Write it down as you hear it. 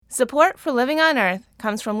Support for Living on Earth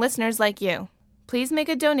comes from listeners like you. Please make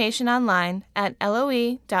a donation online at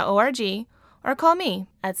loe.org or call me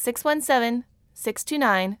at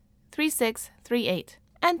 617-629-3638.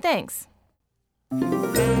 And thanks. From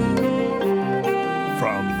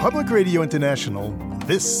Public Radio International,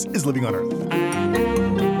 this is Living on Earth.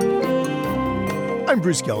 I'm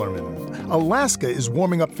Bruce Gellerman. Alaska is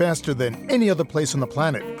warming up faster than any other place on the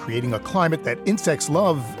planet, creating a climate that insects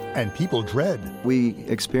love and people dread. We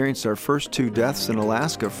experienced our first 2 deaths in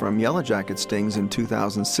Alaska from yellow jacket stings in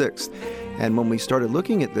 2006. And when we started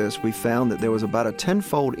looking at this, we found that there was about a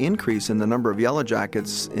 10-fold increase in the number of yellow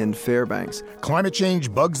jackets in Fairbanks. Climate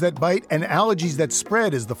change, bugs that bite, and allergies that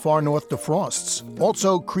spread as the far north defrosts.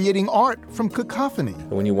 Also creating art from cacophony.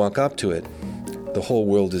 When you walk up to it, the whole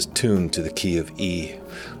world is tuned to the key of E.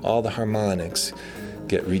 All the harmonics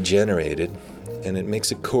get regenerated, and it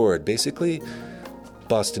makes a chord. Basically,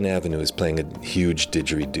 Boston Avenue is playing a huge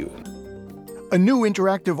didgeridoo. A new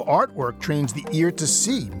interactive artwork trains the ear to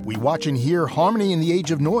see. We watch and hear harmony in the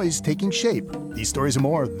age of noise taking shape. These stories and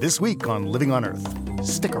more this week on Living on Earth.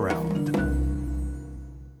 Stick around.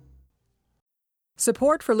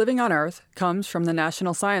 Support for Living on Earth comes from the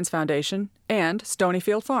National Science Foundation and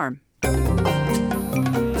Stonyfield Farm.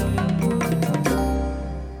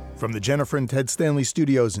 From the Jennifer and Ted Stanley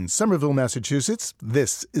Studios in Somerville, Massachusetts,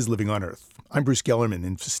 this is Living on Earth. I'm Bruce Gellerman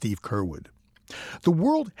in for Steve Kerwood. The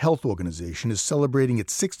World Health Organization is celebrating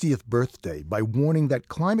its 60th birthday by warning that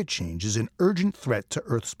climate change is an urgent threat to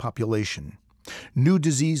Earth's population. New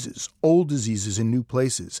diseases, old diseases in new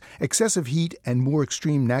places, excessive heat, and more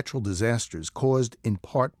extreme natural disasters caused in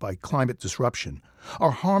part by climate disruption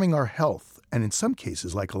are harming our health and, in some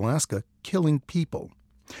cases like Alaska, killing people.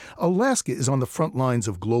 Alaska is on the front lines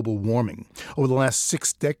of global warming. Over the last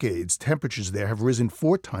 6 decades, temperatures there have risen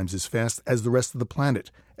 4 times as fast as the rest of the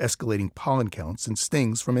planet, escalating pollen counts and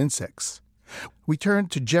stings from insects. We turn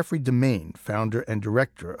to Jeffrey DeMaine, founder and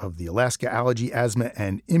director of the Alaska Allergy, Asthma,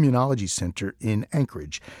 and Immunology Center in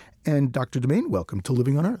Anchorage. And Dr. DeMaine, welcome to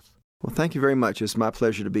Living on Earth. Well, thank you very much. It's my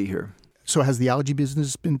pleasure to be here. So has the allergy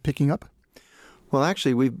business been picking up? Well,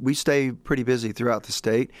 actually, we stay pretty busy throughout the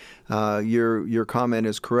state. Your comment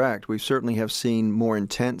is correct. We certainly have seen more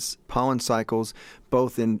intense pollen cycles,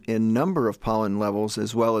 both in number of pollen levels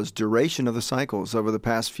as well as duration of the cycles over the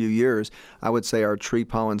past few years. I would say our tree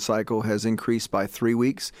pollen cycle has increased by 3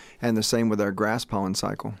 weeks, and the same with our grass pollen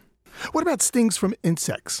cycle. What about stings from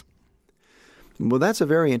insects? Well, that's a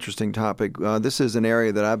very interesting topic. This is an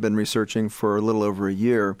area that I've been researching for a little over a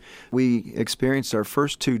year. We experienced our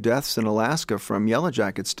first 2 deaths in Alaska from yellow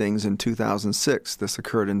jacket stings in 2006. This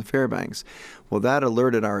occurred in Fairbanks. Well, that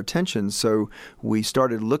alerted our attention, so we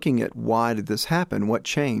started looking at why did this happen, what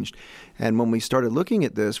changed. And when we started looking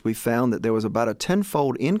at this, we found that there was about a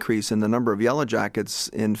 10-fold increase in the number of yellow jackets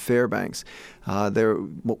in Fairbanks. A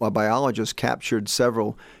biologist captured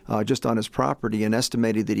several just on his property and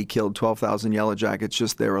estimated that he killed 12,000 yellow jackets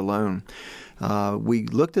just there alone. We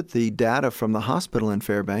looked at the data from the hospital in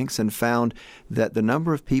Fairbanks and found that the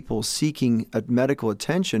number of people seeking medical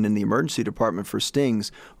attention in the emergency department for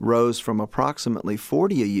stings rose from approximately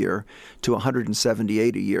 40 a year to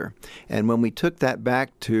 178 a year. And when we took that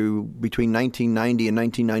back to between 1990 and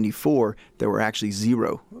 1994, there were actually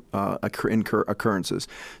 0 occurrences.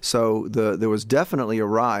 So there was definitely a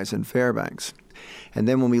rise in Fairbanks. And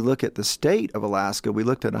then when we look at the state of Alaska, we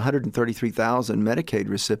looked at 133,000 Medicaid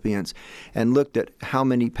recipients and looked at how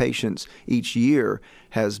many patients each year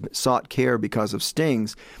has sought care because of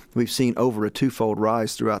stings. We've seen over a 2-fold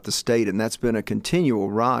rise throughout the state, and that's been a continual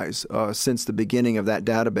rise since the beginning of that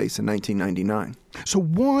database in 1999. So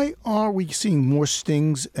why are we seeing more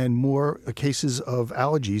stings and more cases of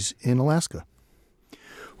allergies in Alaska?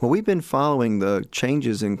 Well, we've been following the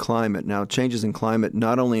changes in climate. Now, changes in climate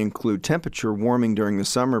not only include temperature warming during the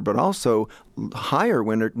summer, but also higher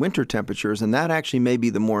winter temperatures, and that actually may be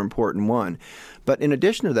the more important one. But in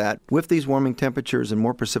addition to that, with these warming temperatures and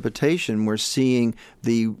more precipitation, we're seeing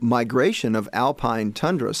the migration of alpine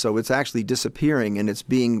tundra. So it's actually disappearing, and it's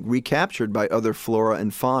being recaptured by other flora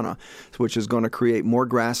and fauna, which is going to create more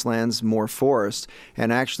grasslands, more forests,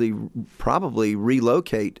 and actually probably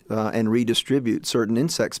relocate and redistribute certain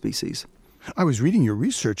insect species. I was reading your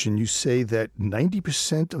research, and you say that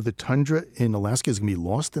 90% of the tundra in Alaska is going to be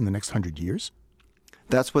lost in the next 100 years?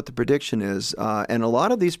 That's what the prediction is. And a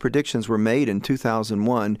lot of these predictions were made in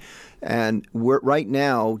 2001. And right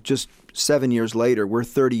now, just 7 years later, we're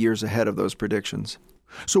 30 years ahead of those predictions.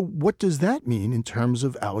 So what does that mean in terms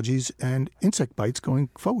of allergies and insect bites going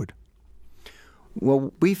forward?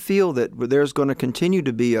 Well, we feel that there's going to continue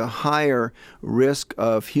to be a higher risk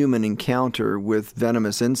of human encounter with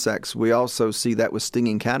venomous insects. We also see that with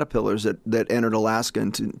stinging caterpillars that entered Alaska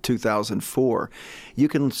in 2004. You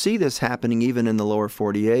can see this happening even in the lower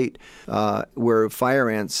 48, where fire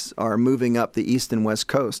ants are moving up the east and west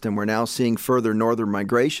coast, and we're now seeing further northern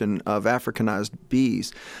migration of Africanized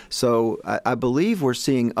bees. So I believe we're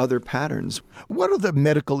seeing other patterns. What are the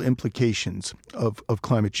medical implications of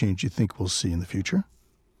climate change you think we'll see in the future?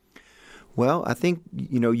 Well, I think,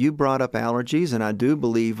 you brought up allergies, and I do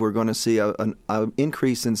believe we're going to see an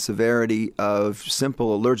increase in severity of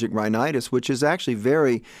simple allergic rhinitis, which is actually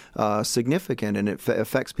very significant, and it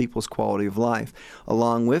affects people's quality of life.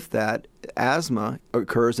 Along with that, asthma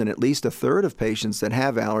occurs in at least a third of patients that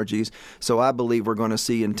have allergies, so I believe we're going to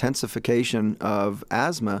see intensification of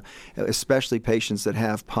asthma, especially patients that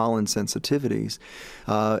have pollen sensitivities.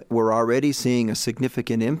 We're already seeing a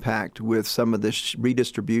significant impact with some of this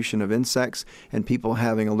redistribution of insects and people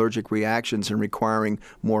having allergic reactions and requiring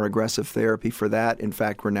more aggressive therapy for that. In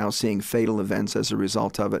fact, we're now seeing fatal events as a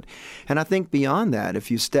result of it. And I think beyond that,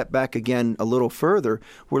 if you step back again a little further,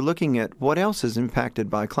 we're looking at what else is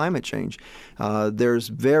impacted by climate change. There's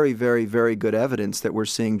very, very, very good evidence that we're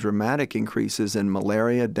seeing dramatic increases in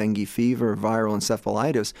malaria, dengue fever, viral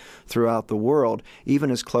encephalitis throughout the world,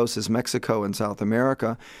 even as close as Mexico and South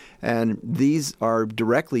America. And these are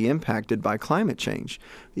directly impacted by climate change.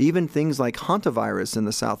 Even things like hantavirus in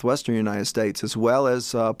the southwestern United States, as well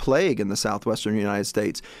as plague in the southwestern United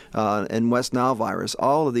States, and West Nile virus,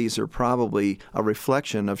 all of these are probably a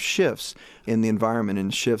reflection of shifts in the environment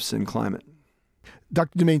and shifts in climate.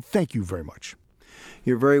 Dr. Demain, thank you very much.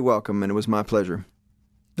 You're very welcome, and it was my pleasure.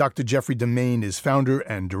 Dr. Jeffrey Demain is founder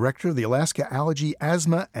and director of the Alaska Allergy,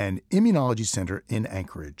 Asthma, and Immunology Center in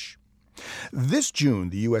Anchorage. This June,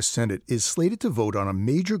 the U.S. Senate is slated to vote on a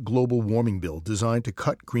major global warming bill designed to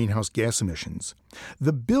cut greenhouse gas emissions.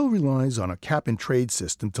 The bill relies on a cap-and-trade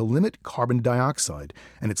system to limit carbon dioxide,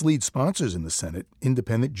 and its lead sponsors in the Senate,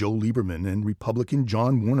 Independent Joe Lieberman and Republican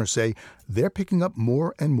John Warner, say they're picking up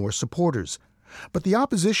more and more supporters. But the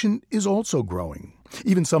opposition is also growing.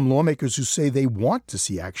 Even some lawmakers who say they want to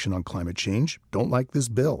see action on climate change don't like this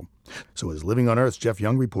bill. So as Living on Earth's Jeff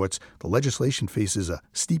Young reports, the legislation faces a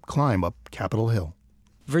steep climb up Capitol Hill.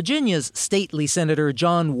 Virginia's stately Senator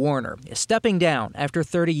John Warner is stepping down after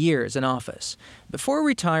 30 years in office. Before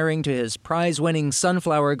retiring to his prize-winning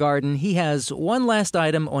sunflower garden, he has one last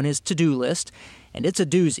item on his to-do list, and it's a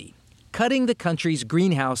doozy: cutting the country's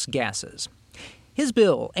greenhouse gases. His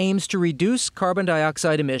bill aims to reduce carbon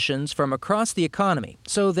dioxide emissions from across the economy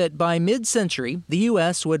so that by mid-century, the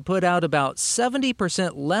U.S. would put out about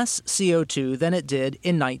 70% less CO2 than it did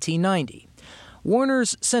in 1990.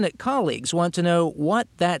 Warner's Senate colleagues want to know what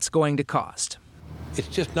that's going to cost. It's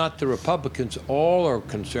just not the Republicans. All are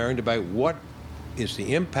concerned about what is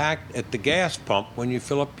the impact at the gas pump when you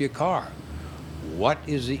fill up your car. What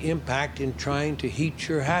is the impact in trying to heat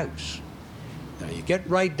your house? Now, you get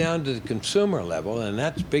right down to the consumer level, and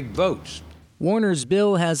that's big votes. Warner's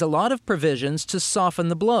bill has a lot of provisions to soften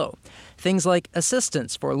the blow. Things like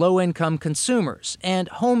assistance for low-income consumers and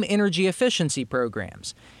home energy efficiency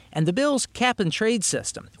programs. And the bill's cap-and-trade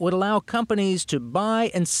system would allow companies to buy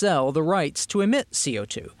and sell the rights to emit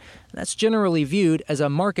CO2. That's generally viewed as a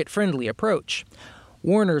market-friendly approach.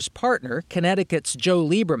 Warner's partner, Connecticut's Joe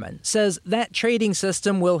Lieberman, says that trading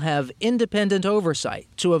system will have independent oversight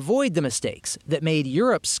to avoid the mistakes that made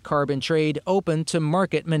Europe's carbon trade open to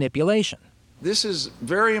market manipulation. This is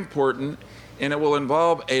very important, and it will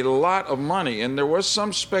involve a lot of money. And there was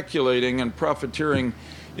some speculating and profiteering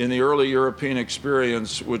in the early European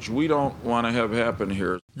experience, which we don't want to have happen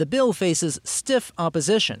here. The bill faces stiff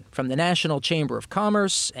opposition from the National Chamber of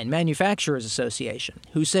Commerce and Manufacturers Association,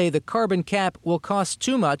 who say the carbon cap will cost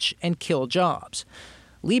too much and kill jobs.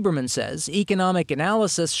 Lieberman says economic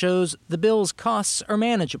analysis shows the bill's costs are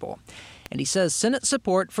manageable, and he says Senate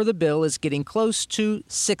support for the bill is getting close to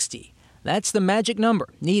 60. That's the magic number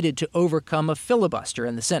needed to overcome a filibuster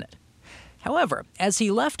in the Senate. However, as he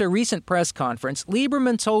left a recent press conference,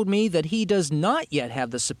 Lieberman told me that he does not yet have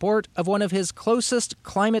the support of one of his closest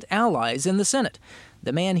climate allies in the Senate,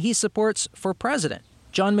 the man he supports for president,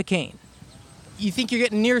 John McCain. You think you're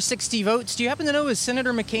getting near 60 votes? Do you happen to know, is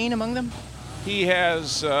Senator McCain among them? He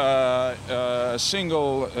has a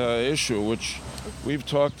single issue, which we've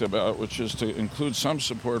talked about, which is to include some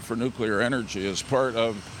support for nuclear energy as part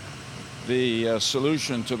of the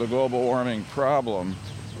solution to the global warming problem.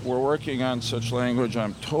 We're working on such language.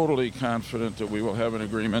 I'm totally confident that we will have an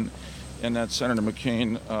agreement and that Senator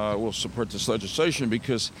McCain will support this legislation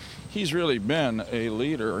because he's really been a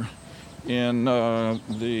leader in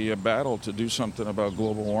the battle to do something about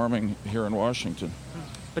global warming here in Washington.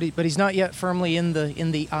 But he's not yet firmly in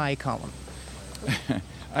the I column.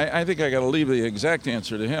 I think I got to leave the exact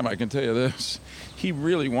answer to him. I can tell you this. He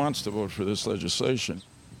really wants to vote for this legislation.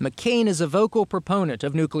 McCain is a vocal proponent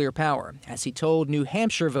of nuclear power, as he told New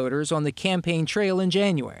Hampshire voters on the campaign trail in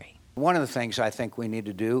January. One of the things I think we need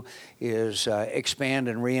to do is expand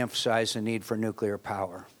and reemphasize the need for nuclear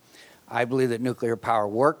power. I believe that nuclear power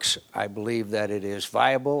works. I believe that it is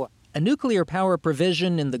viable. A nuclear power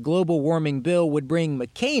provision in the global warming bill would bring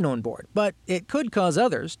McCain on board, but it could cause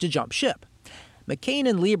others to jump ship. McCain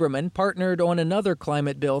and Lieberman partnered on another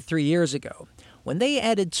climate bill 3 years ago. When they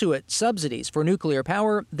added to it subsidies for nuclear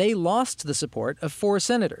power, they lost the support of 4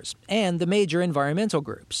 senators and the major environmental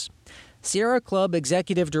groups. Sierra Club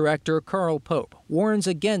Executive Director Carl Pope warns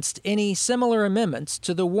against any similar amendments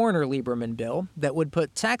to the Warner-Lieberman bill that would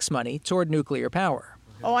put tax money toward nuclear power.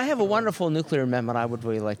 Oh, I have a wonderful nuclear amendment I would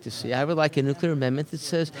really like to see. I would like a nuclear amendment that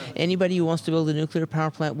says anybody who wants to build a nuclear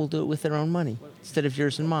power plant will do it with their own money instead of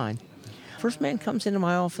yours and mine. First man comes into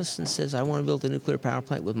my office and says, I want to build a nuclear power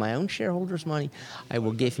plant with my own shareholders' money, I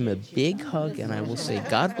will give him a big hug and I will say,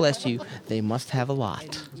 God bless you, they must have a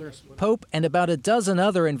lot. Pope and about a dozen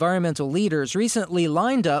other environmental leaders recently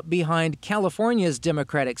lined up behind California's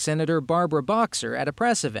Democratic Senator Barbara Boxer at a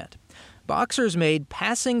press event. Boxer's made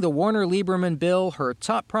passing the Warner-Lieberman bill her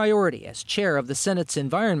top priority as chair of the Senate's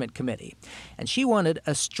Environment Committee, and she wanted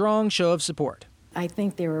a strong show of support. I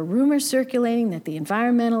think there are rumors circulating that the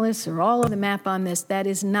environmentalists are all over the map on this. That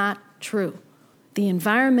is not true. The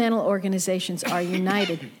environmental organizations are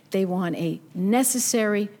united. They want a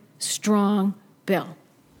necessary, strong bill.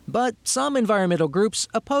 But some environmental groups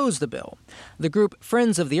oppose the bill. The group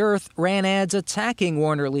Friends of the Earth ran ads attacking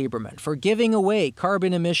Warner-Lieberman for giving away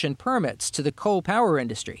carbon emission permits to the coal power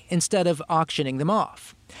industry instead of auctioning them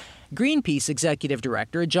off. Greenpeace Executive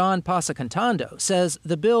Director John Pasacantando says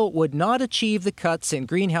the bill would not achieve the cuts in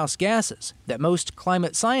greenhouse gases that most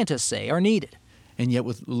climate scientists say are needed. And yet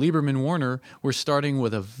with Lieberman-Warner, we're starting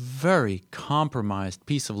with a very compromised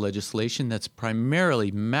piece of legislation that's primarily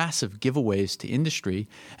massive giveaways to industry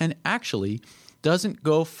and actually doesn't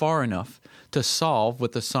go far enough to solve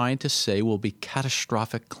what the scientists say will be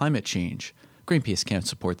catastrophic climate change. Greenpeace can't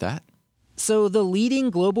support that. So the leading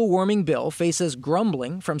global warming bill faces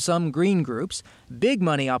grumbling from some green groups, big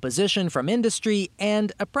money opposition from industry,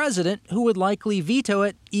 and a president who would likely veto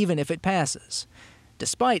it even if it passes.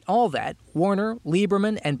 Despite all that, Warner,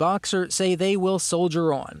 Lieberman, and Boxer say they will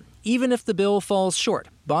soldier on. Even if the bill falls short,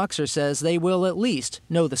 Boxer says they will at least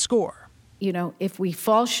know the score. You know, if we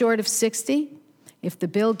fall short of 60, if the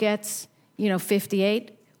bill gets,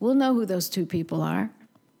 58, we'll know who those 2 people are.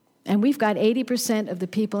 And we've got 80% of the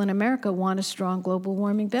people in America want a strong global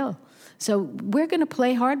warming bill. So we're going to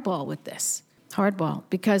play hardball with this. Hardball,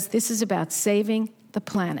 because this is about saving the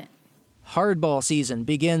planet. Hardball season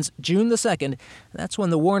begins June the 2nd. That's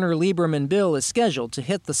when the Warner-Lieberman bill is scheduled to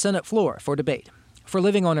hit the Senate floor for debate. For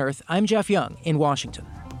Living on Earth, I'm Jeff Young in Washington.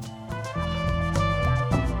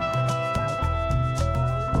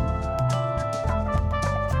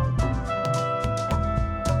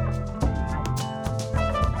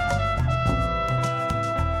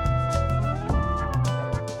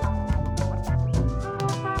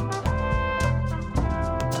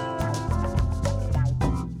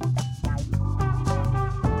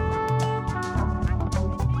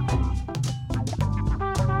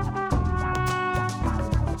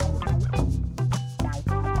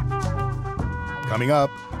 Coming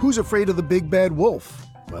up, who's afraid of the big bad wolf?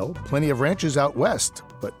 Well, plenty of ranchers out west,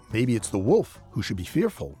 but maybe it's the wolf who should be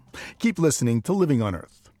fearful. Keep listening to Living on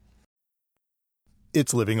Earth.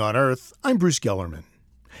 It's Living on Earth. I'm Bruce Gellerman.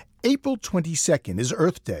 April 22nd is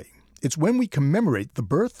Earth Day. It's when we commemorate the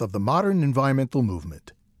birth of the modern environmental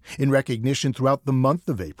movement. In recognition, throughout the month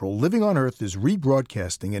of April, Living on Earth is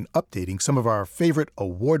rebroadcasting and updating some of our favorite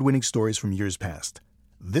award-winning stories from years past.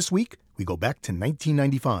 This week, we go back to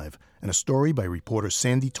 1995 and a story by reporter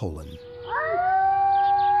Sandy Tolan.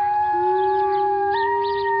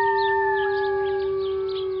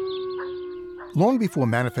 Long before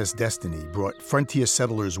Manifest Destiny brought frontier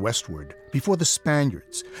settlers westward, before the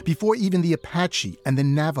Spaniards, before even the Apache and the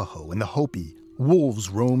Navajo and the Hopi, wolves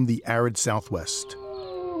roamed the arid Southwest.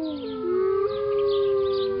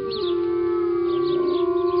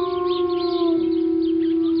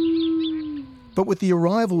 But with the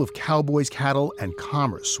arrival of cowboys, cattle, and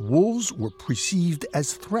commerce, wolves were perceived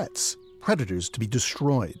as threats, predators to be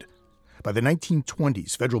destroyed. By the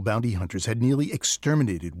 1920s, federal bounty hunters had nearly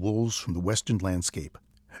exterminated wolves from the western landscape.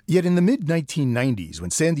 Yet in the mid-1990s, when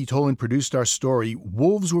Sandy Tolan produced our story,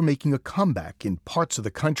 wolves were making a comeback in parts of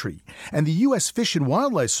the country, and the U.S. Fish and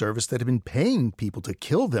Wildlife Service that had been paying people to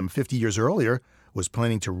kill them 50 years earlier was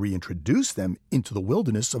planning to reintroduce them into the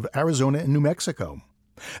wilderness of Arizona and New Mexico.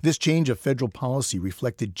 This change of federal policy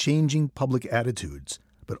reflected changing public attitudes,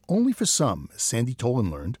 but only for some, as Sandy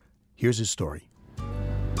Tolan learned. Here's his story.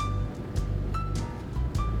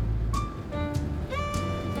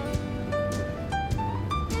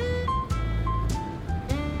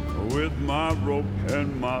 With my rope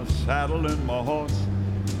and my saddle and my horse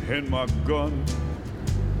and my gun,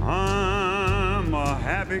 I'm a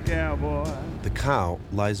happy cowboy. The cow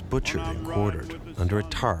lies butchered and quartered under a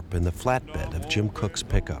tarp in the flatbed of Jim Cook's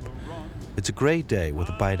pickup. It's a gray day with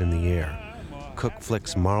a bite in the air. Cook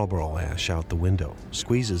flicks Marlboro ash out the window,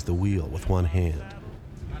 squeezes the wheel with one hand.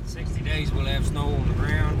 About 60 days we'll have snow on the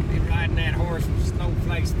ground. Be riding that horse with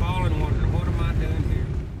snowflakes falling, wondering what am I doing here?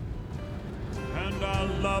 And I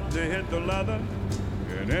love to hit the leather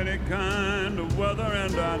in any kind of weather,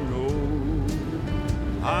 and I know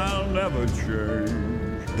I'll never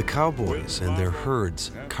change. The cowboys and their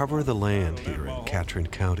herds cover the land here in Catron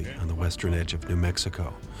County on the western edge of New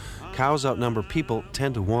Mexico. Cows outnumber people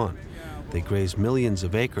 10 to 1. They graze millions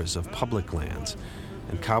of acres of public lands,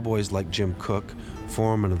 and cowboys like Jim Cook,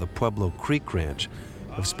 foreman of the Pueblo Creek Ranch,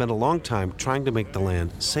 have spent a long time trying to make the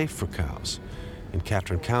land safe for cows. In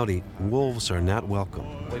Catron County, wolves are not welcome.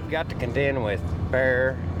 We've got to contend with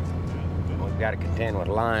bear, we've got to contend with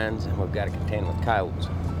lions, and we've got to contend with coyotes.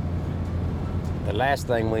 The last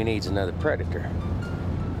thing we need is another predator.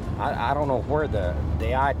 I don't know where the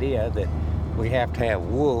idea that we have to have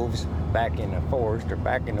wolves back in the forest or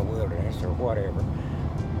back in the wilderness or whatever.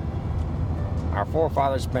 Our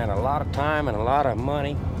forefathers spent a lot of time and a lot of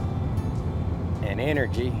money and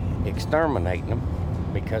energy exterminating them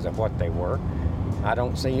because of what they were. I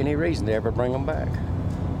don't see any reason to ever bring them back.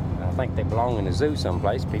 I think they belong in a zoo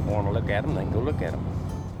someplace. People want to look at them, they can go look at them.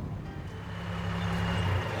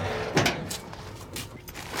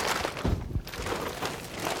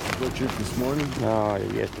 Butchered this morning? No,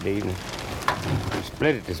 yesterday evening. We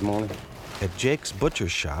split it this morning. At Jake's butcher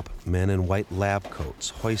shop, men in white lab coats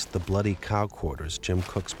hoist the bloody cow quarters Jim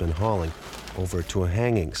Cook's been hauling over to a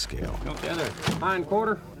hanging scale. Go the other hind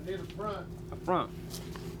quarter. I need a front. A front.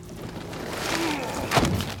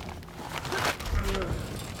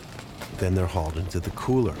 Then they're hauled into the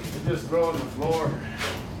cooler. You just throw it on the floor.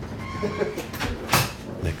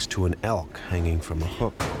 Next to an elk hanging from a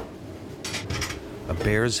hook. A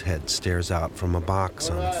bear's head stares out from a box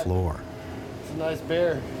on the floor. It's a nice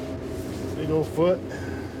bear. Big old foot.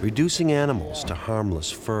 Reducing animals to harmless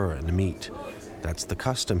fur and meat. That's the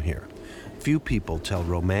custom here. Few people tell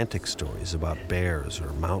romantic stories about bears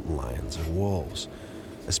or mountain lions or wolves,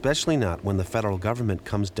 especially not when the federal government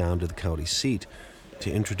comes down to the county seat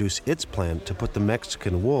to introduce its plan to put the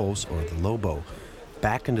Mexican wolves, or the Lobo,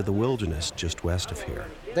 back into the wilderness just west of here.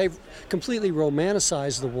 They've completely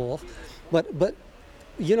romanticized the wolf, but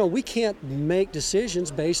you know, we can't make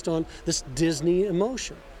decisions based on this Disney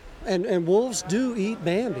emotion. And wolves do eat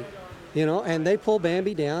Bambi, you know, and they pull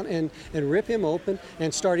Bambi down and rip him open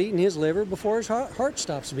and start eating his liver before his heart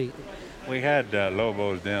stops beating. We had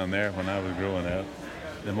Lobos down there when I was growing up.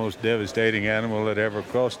 The most devastating animal that ever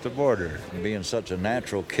crossed the border. Being such a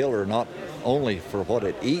natural killer, not only for what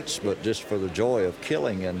it eats, but just for the joy of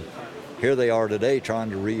killing. And here they are today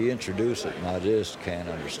trying to reintroduce it, and I just can't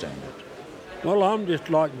understand it. Well, I'm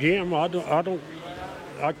just like Jim. I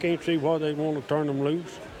can't see why they want to turn them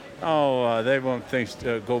loose. Oh, they want things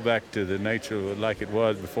to go back to the nature like it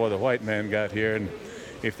was before the white man got here. And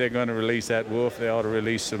if they're going to release that wolf, they ought to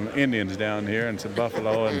release some Indians down here and some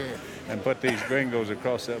buffalo and put these gringos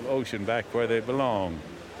across the ocean back where they belong.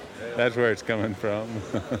 That's where it's coming from.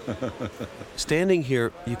 Standing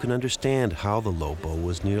here, you can understand how the Lobo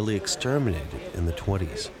was nearly exterminated in the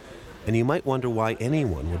 20s. And you might wonder why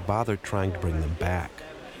anyone would bother trying to bring them back.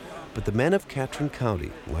 But the men of Catron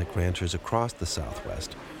County, like ranchers across the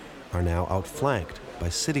Southwest, are now outflanked by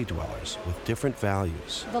city dwellers with different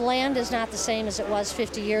values. The land is not the same as it was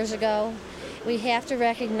 50 years ago. We have to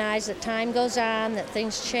recognize that time goes on, that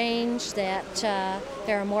things change, that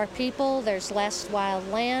there are more people, there's less wild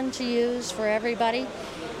land to use for everybody,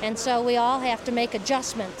 and so we all have to make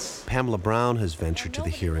adjustments. Pamela Brown has ventured to the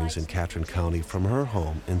hearings in Catron County from her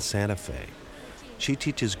home in Santa Fe. She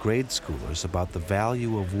teaches grade schoolers about the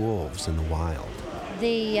value of wolves in the wild.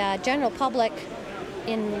 The general public,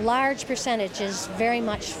 in large percentage, is very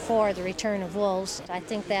much for the return of wolves. I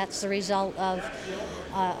think that's the result of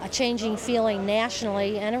a changing feeling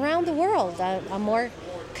nationally and around the world, a more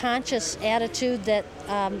conscious attitude that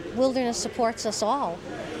wilderness supports us all.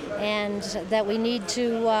 and that we need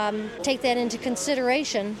to take that into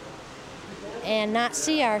consideration and not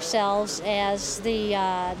see ourselves as the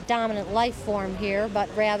dominant life form here, but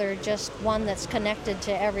rather just one that's connected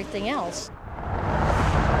to everything else.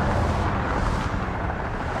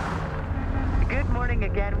 Good morning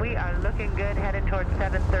again. We are looking good, headed towards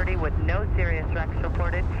 7:30 with no serious wrecks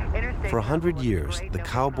reported. For 100 years, the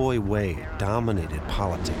cowboy way dominated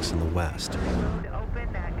politics in the West.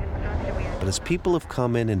 But as people have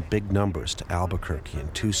come in big numbers to Albuquerque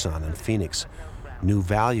and Tucson and Phoenix, new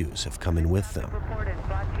values have come in with them.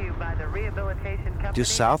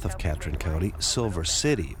 Just south of Catron County, Silver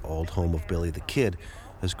City, old home of Billy the Kid,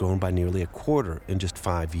 has grown by nearly a quarter in just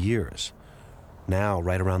 5 years. Now,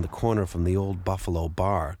 right around the corner from the old Buffalo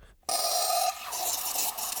Bar,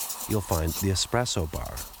 you'll find the Espresso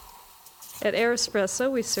Bar. At Air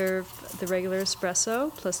Espresso, we serve the regular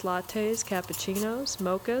espresso, plus lattes, cappuccinos,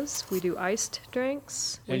 mochas. We do iced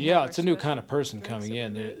drinks. And yeah, it's a new kind of person coming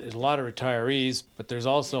in. There's a lot of retirees, but there's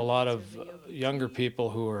also a lot of younger people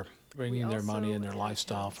who are bringing their money and their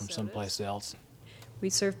lifestyle from someplace else. We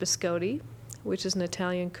serve biscotti, which is an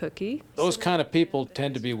Italian cookie. Those kind of people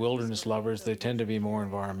tend to be wilderness lovers. They tend to be more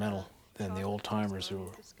environmental than the old-timers who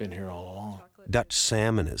have been here all along. Dutch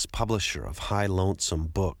Salmon is publisher of High Lonesome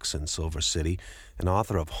Books in Silver City and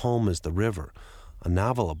author of Home is the River, a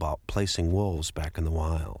novel about placing wolves back in the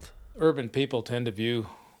wild. Urban people tend to view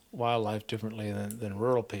wildlife differently than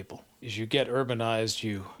rural people. As you get urbanized,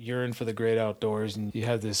 you yearn for the great outdoors, and you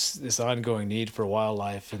have this ongoing need for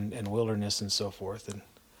wildlife and wilderness and so forth,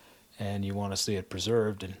 and you want to see it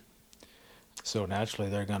preserved. And so naturally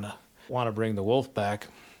they're going to want to bring the wolf back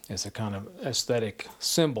as a kind of aesthetic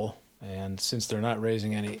symbol. And since they're not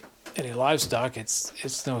raising any livestock,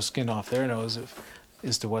 it's no skin off their nose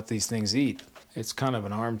as to what these things eat. It's kind of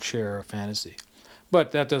an armchair fantasy. But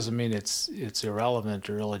that doesn't mean it's irrelevant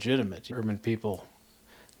or illegitimate. Urban people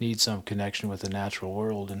need some connection with the natural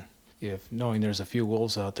world, and if knowing there's a few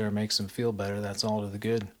wolves out there makes them feel better, that's all to the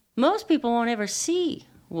good. Most people won't ever see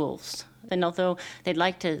wolves. And although they'd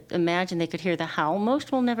like to imagine they could hear the howl,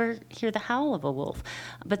 most will never hear the howl of a wolf.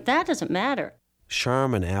 But that doesn't matter.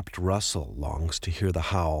 Sharman Apt Russell longs to hear the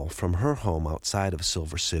howl from her home outside of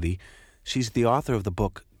Silver City. She's the author of the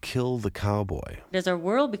book Kill the Cowboy. As our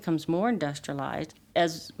world becomes more industrialized,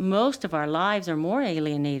 as most of our lives are more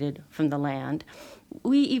alienated from the land,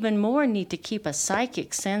 we even more need to keep a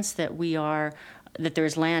psychic sense that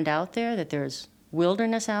there's land out there, that there's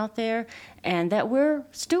wilderness out there, and that we're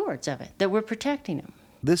stewards of it, that we're protecting them.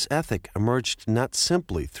 This ethic emerged not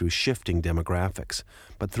simply through shifting demographics,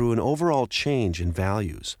 but through an overall change in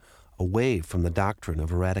values, away from the doctrine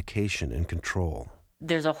of eradication and control.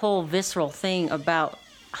 There's a whole visceral thing about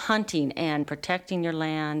hunting and protecting your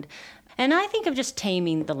land, and I think of just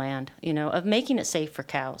taming the land, of making it safe for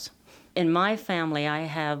cows. In my family, I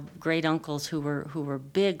have great uncles who were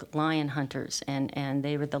big lion hunters, and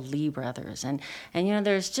they were the Lee brothers. And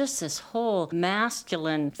there's just this whole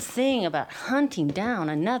masculine thing about hunting down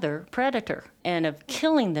another predator and of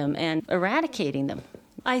killing them and eradicating them.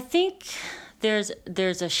 I think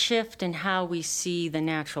there's a shift in how we see the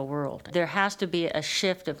natural world. There has to be a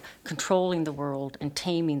shift of controlling the world and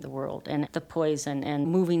taming the world and the poison and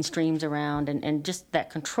moving streams around and just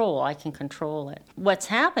that control. I can control it. What's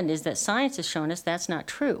happened is that science has shown us that's not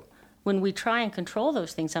true. When we try and control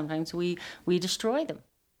those things, sometimes we destroy them.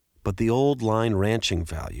 But the old line ranching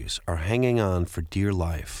values are hanging on for dear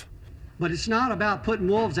life. But it's not about putting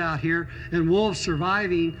wolves out here and wolves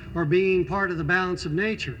surviving or being part of the balance of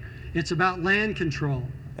nature. It's about land control.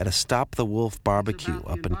 At a Stop the Wolf barbecue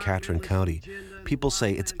up in Catron County, people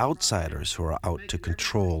say it's outsiders who are out to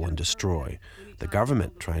control and destroy. The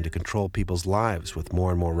government trying to control people's lives with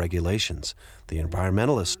more and more regulations. The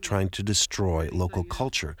environmentalists trying to destroy local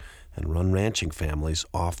culture and run ranching families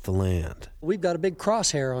off the land. We've got a big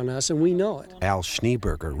crosshair on us, and we know it. Al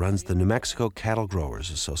Schneeberger runs the New Mexico Cattle Growers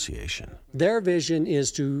Association. Their vision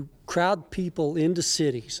is to crowd people into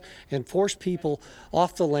cities and force people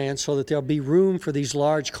off the land so that there'll be room for these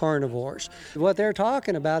large carnivores. What they're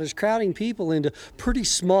talking about is crowding people into pretty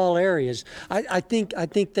small areas. I think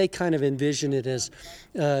they kind of envision it as,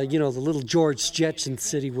 the little George Jetson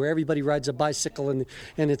city where everybody rides a bicycle and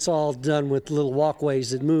it's all done with little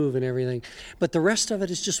walkways that move and everything. But the rest of it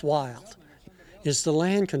is just wild. It's the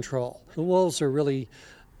land control. The wolves are really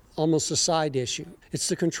almost a side issue. It's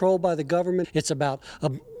the control by the government. It's about,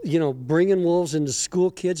 bringing wolves into school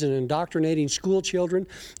kids and indoctrinating school children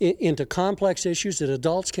into complex issues that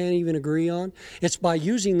adults can't even agree on. It's by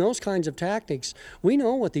using those kinds of tactics. We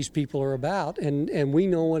know what these people are about, and we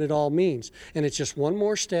know what it all means. And it's just one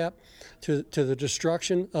more step to the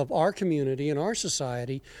destruction of our community and our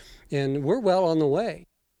society And we're well on the way.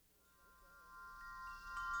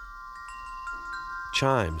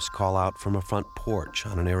 Chimes call out from a front porch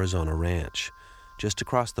on an Arizona ranch, just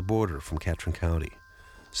across the border from Catron County.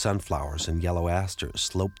 Sunflowers and yellow asters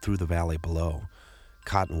slope through the valley below.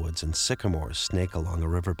 Cottonwoods and sycamores snake along a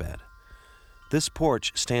riverbed. This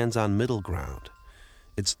porch stands on middle ground.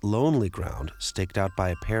 It's lonely ground staked out by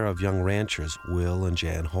a pair of young ranchers, Will and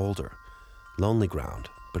Jan Holder. Lonely ground,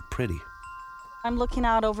 but pretty. I'm looking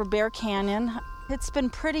out over Bear Canyon. It's been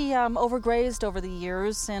pretty overgrazed over the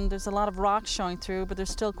years, and there's a lot of rocks showing through, but there's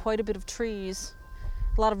still quite a bit of trees.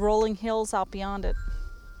 A lot of rolling hills out beyond it.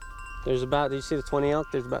 There's about, you see the 20 elk?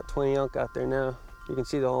 There's about 20 elk out there now. You can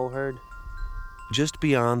see the whole herd. Just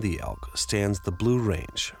beyond the elk stands the Blue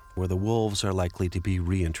Range, where the wolves are likely to be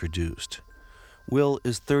reintroduced. Will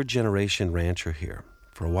is third-generation rancher here.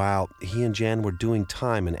 For a while, he and Jan were doing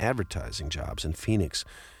time and advertising jobs in Phoenix,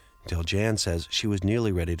 until Jan says she was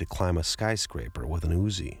nearly ready to climb a skyscraper with an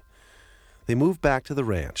Uzi. They moved back to the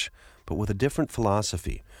ranch, but with a different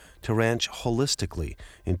philosophy, to ranch holistically,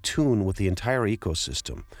 in tune with the entire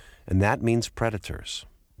ecosystem, and that means predators.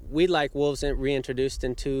 We'd like wolves reintroduced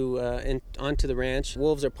onto the ranch.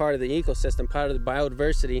 Wolves are part of the ecosystem, part of the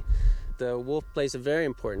biodiversity. The wolf plays a very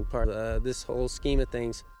important part of this whole scheme of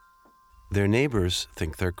things. Their neighbors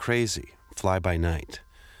think they're crazy, fly by night,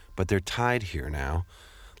 but they're tied here now.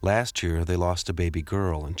 Last year, they lost a baby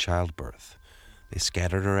girl in childbirth. They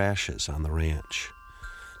scattered her ashes on the ranch.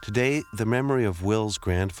 Today, the memory of Will's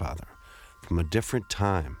grandfather, from a different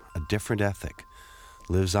time, a different ethic,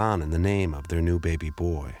 lives on in the name of their new baby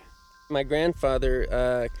boy. My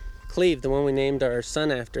grandfather, Cleve, the one we named our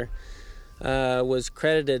son after, was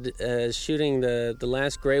credited as shooting the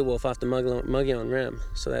last gray wolf off the Mogollon Rim.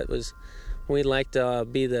 So that was, we'd like to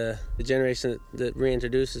be the generation that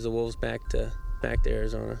reintroduces the wolves back to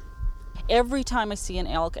Arizona. Every time I see an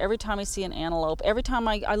elk, every time I see an antelope, every time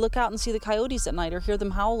I look out and see the coyotes at night or hear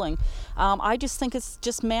them howling, I just think it's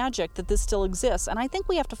just magic that this still exists. And I think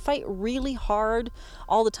we have to fight really hard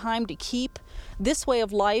all the time to keep this way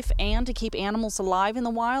of life and to keep animals alive in the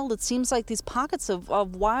wild. It seems like these pockets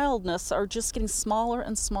of wildness are just getting smaller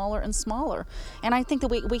and smaller and smaller. And I think that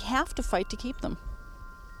we have to fight to keep them,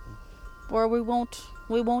 or we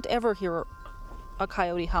won't ever hear a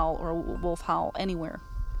coyote howl or a wolf howl anywhere.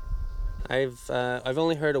 I've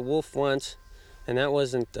only heard a wolf once, and that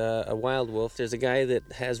wasn't a wild wolf. There's a guy that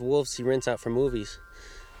has wolves he rents out for movies.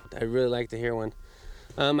 I'd really like to hear one.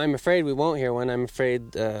 I'm afraid we won't hear one. I'm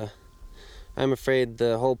afraid the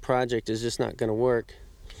whole project is just not going to work.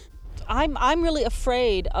 I'm really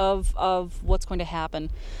afraid of what's going to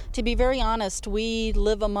happen. To be very honest, we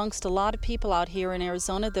live amongst a lot of people out here in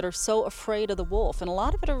Arizona that are so afraid of the wolf, and a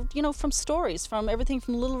lot of it are, from stories, from everything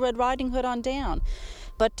from Little Red Riding Hood on down.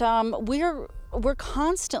 But we're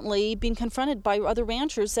constantly being confronted by other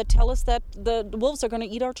ranchers that tell us that the wolves are going to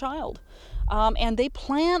eat our child. And they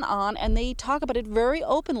plan on, and they talk about it very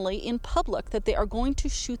openly in public, that they are going to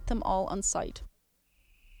shoot them all on sight.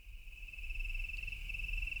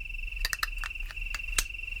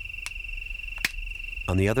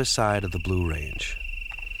 On the other side of the Blue Range,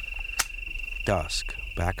 dusk,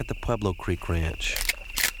 back at the Pueblo Creek Ranch,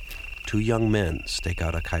 two young men stake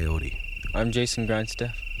out a coyote. I'm Jason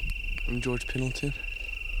Grindstaff. I'm George Pendleton.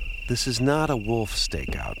 This is not a wolf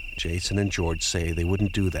stakeout. Jason and George say they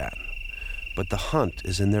wouldn't do that. But the hunt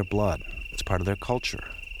is in their blood. It's part of their culture.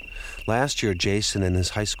 Last year, Jason and his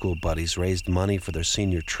high school buddies raised money for their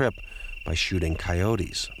senior trip by shooting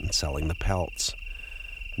coyotes and selling the pelts.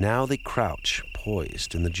 Now they crouch,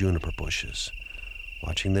 poised in the juniper bushes,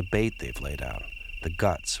 watching the bait they've laid out, the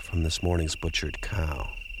guts from this morning's butchered cow.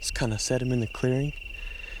 Just kind of set them in the clearing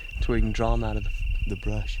to where you can draw them out of the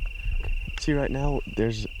brush. See, right now,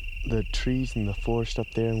 there's the trees and the forest up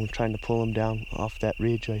there, and we're trying to pull them down off that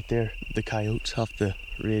ridge right there. The coyotes off the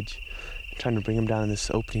ridge. Trying to bring them down in this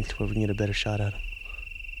opening to where we can get a better shot at them.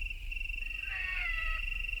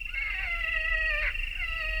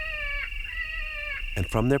 And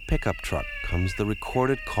from their pickup truck comes the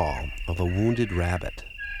recorded call of a wounded rabbit.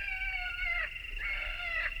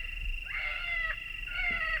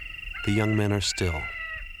 The young men are still.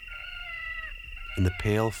 In the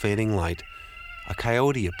pale, fading light, a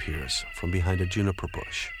coyote appears from behind a juniper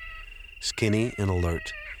bush. Skinny and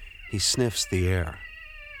alert, he sniffs the air.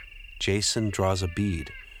 Jason draws a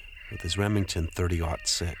bead with his Remington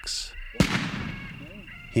 30-06.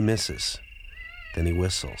 He misses. Then he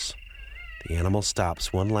whistles. The animal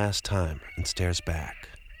stops one last time and stares back.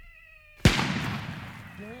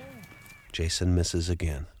 Jason misses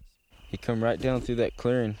again. He come right down through that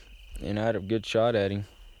clearing, and I had a good shot at him.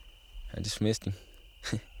 I just missed him.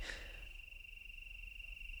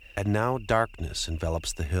 And now darkness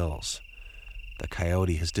envelops the hills. The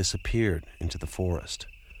coyote has disappeared into the forest,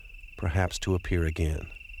 perhaps to appear again.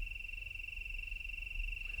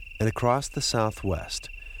 And across the southwest,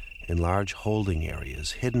 in large holding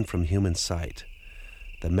areas hidden from human sight,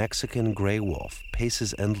 the Mexican gray wolf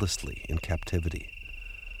paces endlessly in captivity.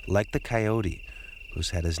 Like the coyote,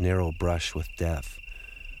 who's had his narrow brush with death,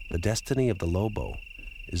 the destiny of the Lobo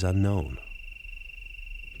is unknown.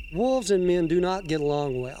 Wolves and men do not get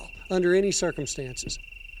along well under any circumstances.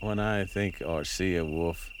 When I think or see a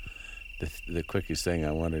wolf, the quickest thing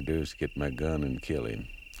I want to do is get my gun and kill him.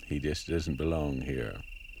 He just doesn't belong here.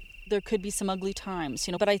 There could be some ugly times,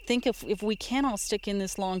 but I think if we can all stick in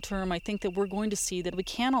this long term, I think that we're going to see that we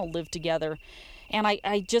can all live together. And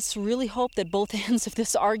I just really hope that both ends of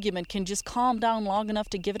this argument can just calm down long enough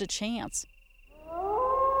to give it a chance.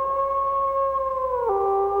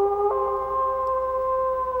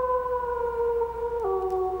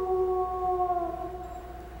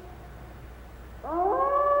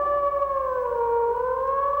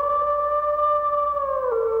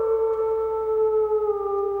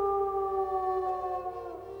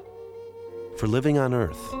 For Living on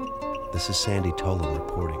Earth, this is Sandy Tolan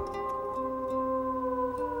reporting.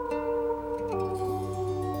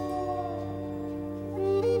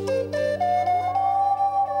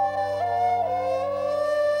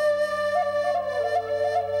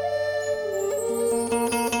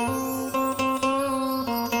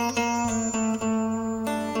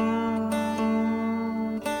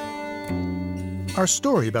 Our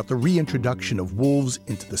story about the reintroduction of wolves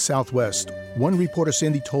into the Southwest won reporter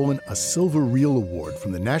Sandy Tolan a Silver Reel Award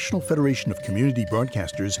from the National Federation of Community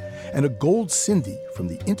Broadcasters and a Gold Cindy from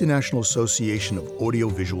the International Association of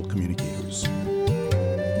Audiovisual Communicators.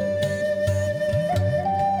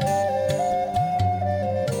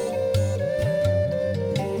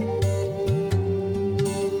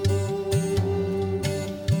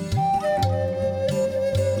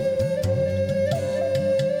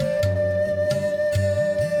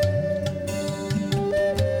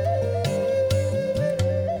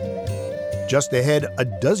 Just ahead, a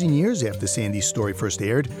dozen years after Sandy's story first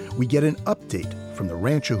aired, we get an update from the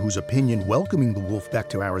rancher whose opinion welcoming the wolf back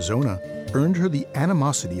to Arizona earned her the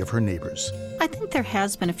animosity of her neighbors. I think there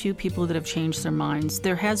has been a few people that have changed their minds.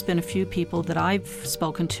 There has been a few people that I've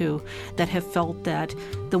spoken to that have felt that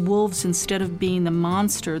the wolves, instead of being the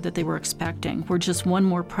monster that they were expecting, were just one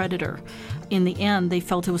more predator. In the end, they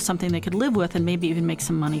felt it was something they could live with and maybe even make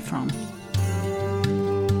some money from.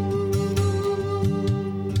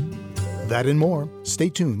 That and more. Stay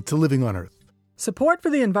tuned to Living on Earth. Support for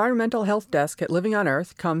the Environmental Health Desk at Living on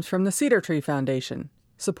Earth comes from the Cedar Tree Foundation.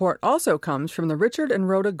 Support also comes from the Richard and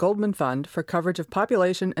Rhoda Goldman Fund for coverage of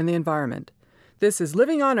population and the environment. This is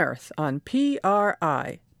Living on Earth on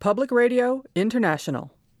PRI, Public Radio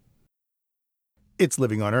International. It's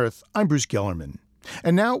Living on Earth. I'm Bruce Gellerman.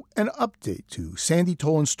 And now, an update to Sandy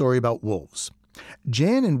Tolan's story about wolves.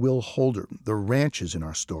 Jan and Will Holder, the ranchers in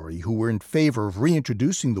our story who were in favor of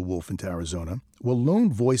reintroducing the wolf into Arizona, were lone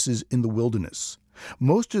voices in the wilderness.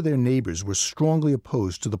 Most of their neighbors were strongly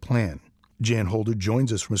opposed to the plan. Jan Holder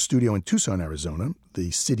joins us from a studio in Tucson, Arizona, the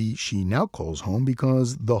city she now calls home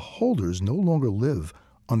because the Holders no longer live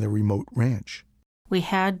on their remote ranch. We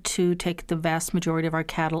had to take the vast majority of our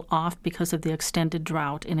cattle off because of the extended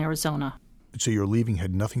drought in Arizona. So your leaving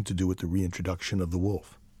had nothing to do with the reintroduction of the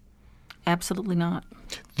wolf? Absolutely not.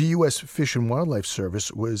 The U.S. Fish and Wildlife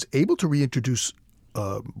Service was able to reintroduce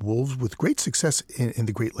wolves with great success in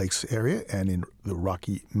the Great Lakes area and in the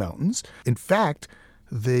Rocky Mountains. In fact,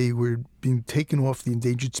 they were being taken off the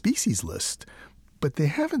endangered species list, but they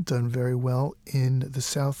haven't done very well in the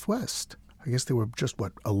Southwest. I guess there were just,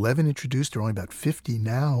 11 introduced? There are only about 50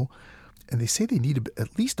 now, and they say they need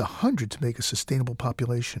at least 100 to make a sustainable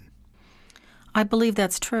population. I believe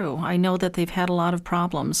that's true. I know that they've had a lot of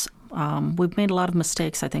problems. We've made a lot of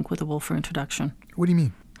mistakes, I think, with the wolf reintroduction. What do you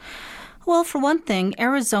mean? Well, for one thing,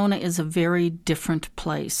 Arizona is a very different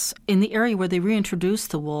place. In the area where they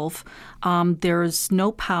reintroduced the wolf, there's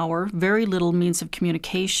no power, very little means of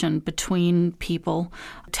communication between people.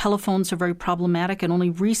 Telephones are very problematic, and only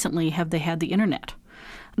recently have they had the internet.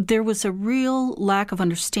 There was a real lack of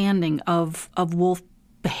understanding of wolf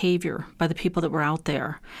behavior by the people that were out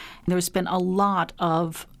there. There's been a lot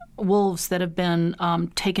of wolves that have been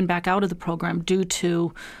taken back out of the program due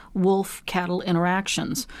to wolf-cattle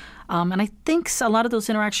interactions. And I think a lot of those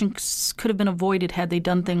interactions could have been avoided had they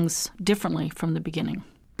done things differently from the beginning.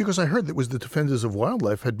 Because I heard that was the Defenders of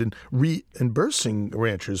Wildlife had been reimbursing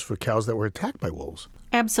ranchers for cows that were attacked by wolves.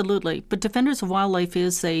 Absolutely. But Defenders of Wildlife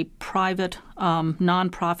is a private,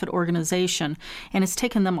 nonprofit organization, and it's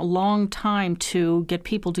taken them a long time to get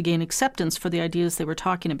people to gain acceptance for the ideas they were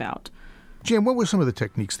talking about. Jan, what were some of the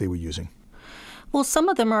techniques they were using? Well, some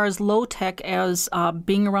of them are as low-tech as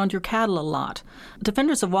being around your cattle a lot.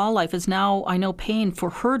 Defenders of Wildlife is now, I know, paying for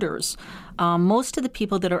herders. Most of the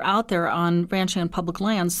people that are out there on ranching on public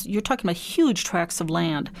lands, you're talking about huge tracts of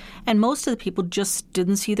land, and most of the people just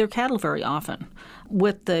didn't see their cattle very often.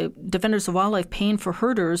 With the Defenders of Wildlife paying for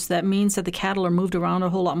herders, that means that the cattle are moved around a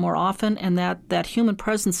whole lot more often, and that human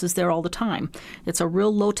presence is there all the time. It's a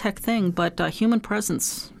real low-tech thing, but human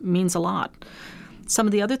presence means a lot. Some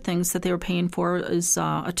of the other things that they were paying for is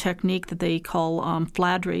a technique that they call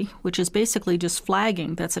fladry, which is basically just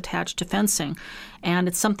flagging that's attached to fencing. And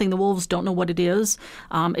it's something the wolves don't know what it is.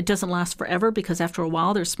 It doesn't last forever because after a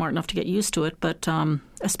while they're smart enough to get used to it. But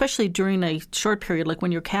especially during a short period, like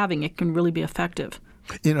when you're calving, it can really be effective.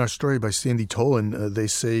 In our story by Sandy Tolan, they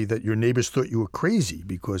say that your neighbors thought you were crazy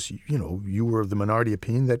because, you were of the minority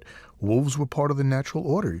opinion that wolves were part of the natural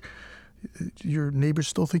order. Your neighbors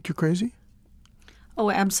still think you're crazy? Oh,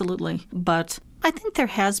 absolutely. But I think there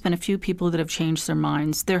has been a few people that have changed their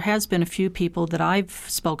minds. There has been a few people that I've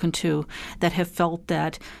spoken to that have felt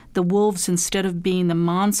that the wolves, instead of being the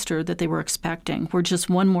monster that they were expecting, were just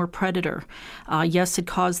one more predator. Yes, it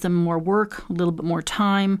caused them more work, a little bit more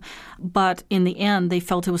time, but in the end, they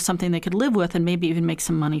felt it was something they could live with and maybe even make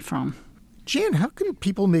some money from. Jan, how can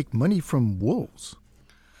people make money from wolves?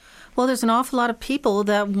 Well, there's an awful lot of people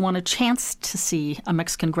that want a chance to see a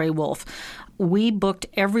Mexican gray wolf. We booked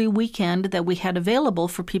every weekend that we had available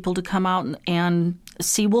for people to come out and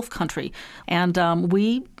see wolf country. And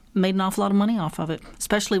we made an awful lot of money off of it,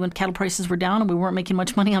 especially when cattle prices were down and we weren't making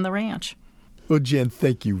much money on the ranch. Well, Jan,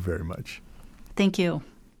 thank you very much. Thank you.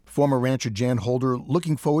 Former rancher Jan Holder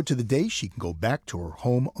looking forward to the day she can go back to her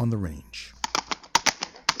home on the range.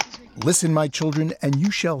 Listen, my children, and you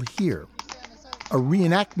shall hear a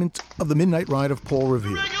reenactment of the midnight ride of Paul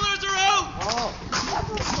Revere. Regulars are out!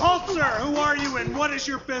 Halt, sir! Who are you and what is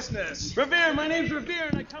your business? Revere, my name's Revere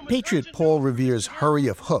and I come with... Patriot Paul Revere's hurry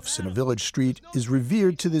of hoofs in a village street is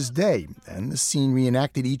revered to this day, and the scene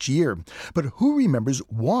reenacted each year. But who remembers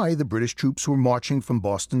why the British troops were marching from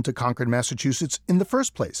Boston to Concord, Massachusetts in the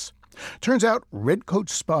first place? Turns out redcoat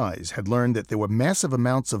spies had learned that there were massive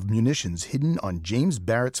amounts of munitions hidden on James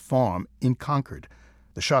Barrett's farm in Concord.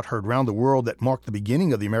 The shot heard round the world that marked the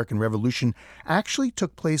beginning of the American Revolution actually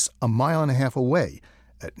took place a mile and a half away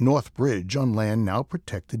at North Bridge on land now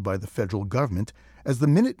protected by the federal government as the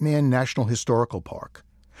Minuteman National Historical Park.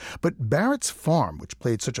 But Barrett's farm, which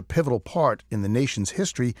played such a pivotal part in the nation's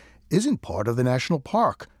history, isn't part of the national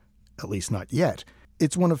park, at least not yet.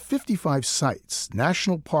 It's one of 55 sites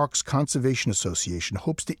National Parks Conservation Association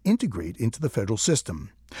hopes to integrate into the federal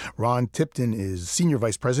system. Ron Tipton is Senior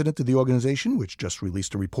Vice President of the organization, which just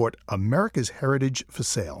released a report, America's Heritage for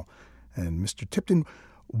Sale. And Mr. Tipton,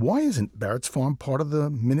 why isn't Barrett's Farm part of the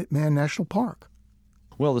Minuteman National Park?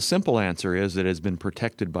 Well, the simple answer is that it has been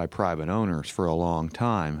protected by private owners for a long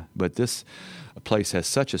time. But this place has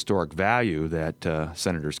such historic value that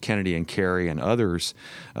Senators Kennedy and Kerry and others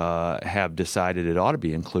have decided it ought to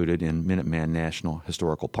be included in Minuteman National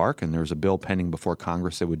Historical Park, and there's a bill pending before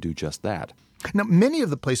Congress that would do just that. Now, many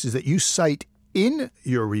of the places that you cite in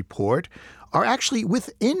your report are actually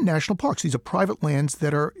within national parks. These are private lands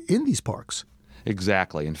that are in these parks.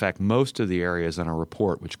 Exactly. In fact, most of the areas in our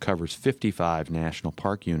report, which covers 55 national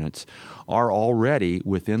park units, are already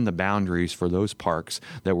within the boundaries for those parks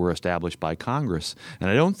that were established by Congress.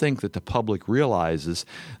 And I don't think that the public realizes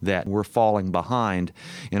that we're falling behind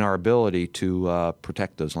in our ability to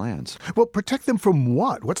protect those lands. Well, protect them from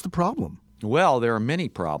what? What's the problem? Well, there are many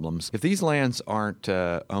problems. If these lands aren't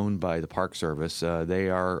owned by the Park Service, they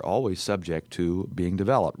are always subject to being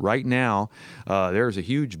developed. Right now, there's a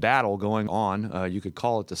huge battle going on. You could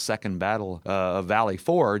call it the second battle of Valley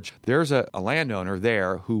Forge. There's a landowner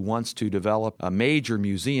there who wants to develop a major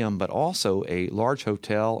museum, but also a large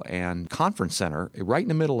hotel and conference center right in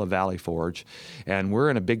the middle of Valley Forge. And we're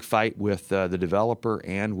in a big fight with the developer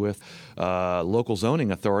and with local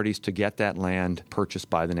zoning authorities to get that land purchased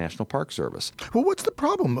by the National Park Service. Well, what's the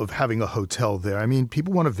problem of having a hotel there? I mean,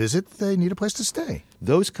 people want to visit, they need a place to stay.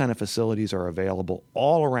 Those kind of facilities are available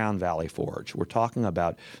all around Valley Forge. We're talking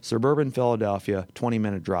about suburban Philadelphia,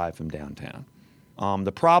 20-minute drive from downtown.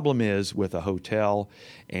 The problem is with a hotel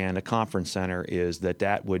and a conference center is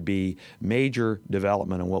that would be major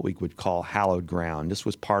development on what we would call hallowed ground. This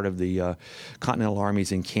was part of the Continental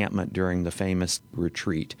Army's encampment during the famous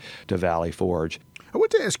retreat to Valley Forge.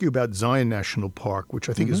 wanted to ask you about Zion National Park, which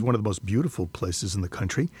I think is one of the most beautiful places in the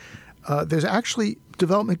country. There's actually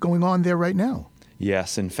development going on there right now.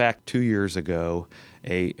 Yes. In fact, 2 years ago,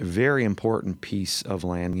 a very important piece of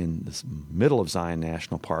land in the middle of Zion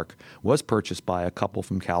National Park was purchased by a couple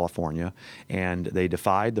from California, and they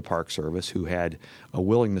defied the Park Service, who had a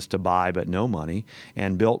willingness to buy but no money,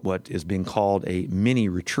 and built what is being called a mini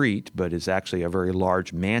retreat, but is actually a very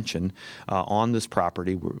large mansion on this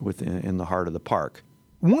property in the heart of the park.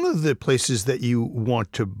 One of the places that you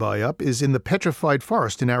want to buy up is in the Petrified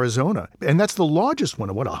Forest in Arizona, and that's the largest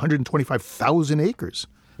one, 125,000 acres.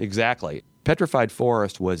 Exactly. Petrified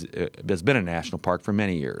Forest has been a national park for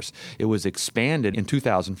many years. It was expanded in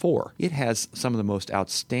 2004. It has some of the most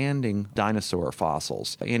outstanding dinosaur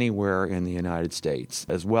fossils anywhere in the United States,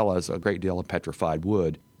 as well as a great deal of petrified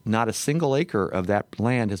wood. Not a single acre of that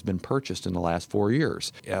land has been purchased in the last 4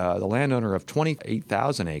 years. The landowner of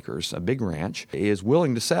 28,000 acres, a big ranch, is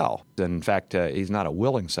willing to sell. In fact, he's not a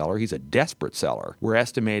willing seller, he's a desperate seller. We're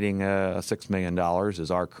estimating $6 million is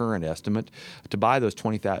our current estimate to buy those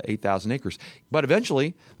 28,000 acres. But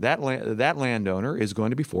eventually, that landowner is going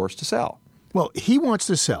to be forced to sell. Well, he wants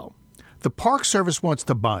to sell. The Park Service wants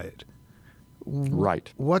to buy it.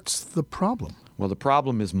 Right. What's the problem? Well, the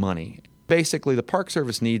problem is money. Basically, the Park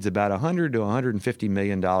Service needs about $100 to $150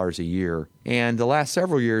 million a year, and the last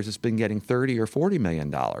several years it's been getting $30 or $40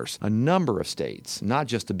 million. A number of states, not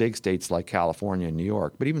just the big states like California and New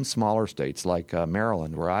York, but even smaller states like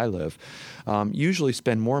Maryland, where I live, usually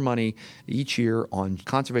spend more money each year on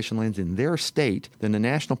conservation lands in their state than the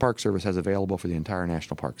National Park Service has available for the entire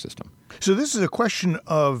national park system. So this is a question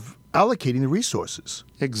of allocating the resources.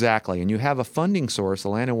 Exactly. And you have a funding source, the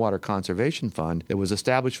Land and Water Conservation Fund, that was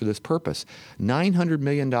established for this purpose. $900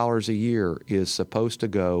 million a year is supposed to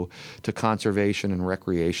go to conservation and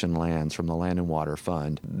recreation lands from the Land and Water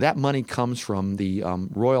Fund. That money comes from the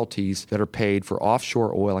royalties that are paid for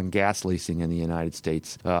offshore oil and gas leasing in the United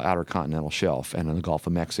States outer continental shelf and in the Gulf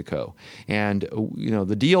of Mexico. And,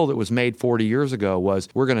 the deal that was made 40 years ago was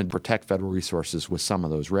we're going to protect federal resources with some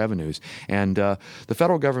of those revenues. And the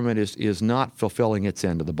federal government is not fulfilling its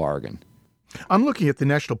end of the bargain. I'm looking at the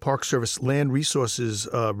National Park Service Land Resources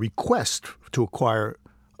request to acquire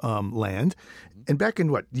land. And back in,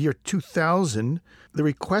 the year 2000, the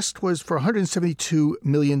request was for $172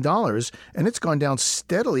 million, and it's gone down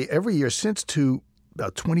steadily every year since to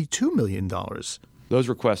about $22 million. Those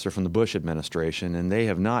requests are from the Bush administration, and they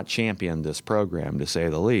have not championed this program, to say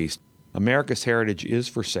the least. America's heritage is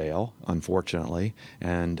for sale, unfortunately,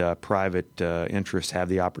 and private interests have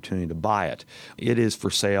the opportunity to buy it. It is for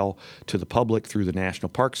sale to the public through the National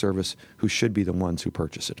Park Service, who should be the ones who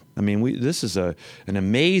purchase it. I mean, this is an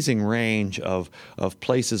amazing range of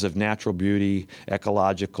places of natural beauty,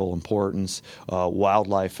 ecological importance,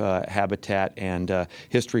 wildlife habitat, and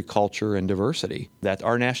history, culture, and diversity that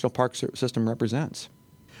our national park system represents.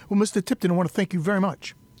 Well, Mr. Tipton, I want to thank you very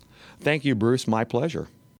much. Thank you, Bruce. My pleasure.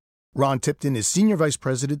 Ron Tipton is Senior Vice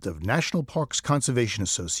President of National Parks Conservation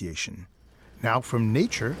Association. Now from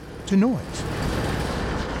nature to noise.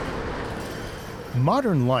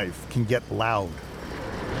 Modern life can get loud.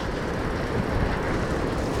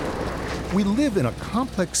 We live in a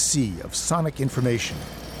complex sea of sonic information,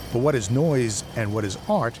 but what is noise and what is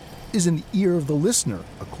art is in the ear of the listener,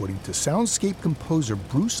 according to soundscape composer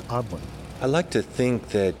Bruce Odlin. I like to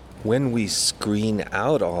think that when we screen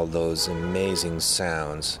out all those amazing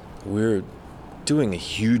sounds, we're doing a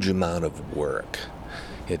huge amount of work.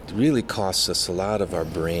 It really costs us a lot of our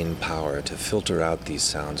brain power to filter out these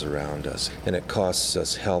sounds around us. And it costs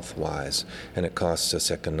us health-wise, and it costs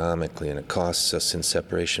us economically, and it costs us in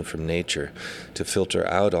separation from nature to filter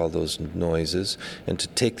out all those noises and to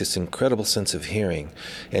take this incredible sense of hearing,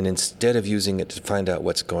 and instead of using it to find out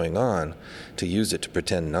what's going on, to use it to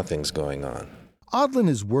pretend nothing's going on. Odlin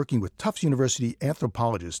is working with Tufts University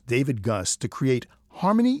anthropologist David Gus to create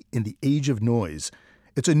Harmony in the Age of Noise.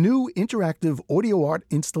 It's a new interactive audio art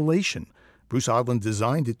installation. Bruce Odlin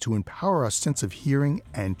designed it to empower our sense of hearing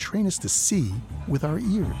and train us to see with our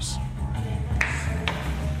ears.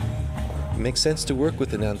 It makes sense to work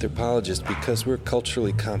with an anthropologist because we're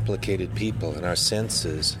culturally complicated people, and our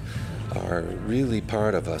senses are really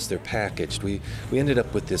part of us. They're packaged. We ended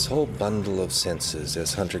up with this whole bundle of senses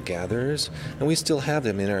as hunter-gatherers, and we still have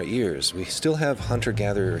them in our ears. We still have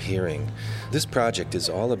hunter-gatherer hearing. This project is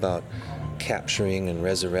all about capturing and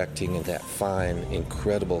resurrecting that fine,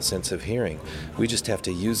 incredible sense of hearing. We just have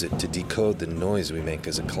to use it to decode the noise we make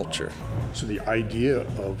as a culture. So the idea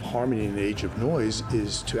of harmony in the age of noise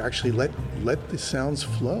is to actually let the sounds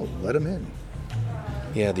flow, let them in.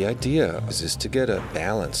 Yeah, the idea is to get a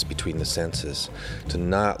balance between the senses, to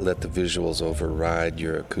not let the visuals override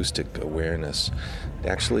your acoustic awareness, to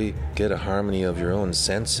actually get a harmony of your own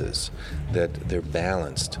senses, that they're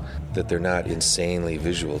balanced, that they're not insanely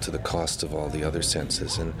visual to the cost of all the other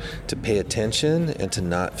senses, and to pay attention and to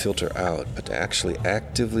not filter out, but to actually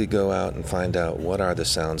actively go out and find out what are the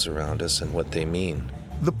sounds around us and what they mean.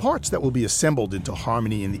 The parts that will be assembled into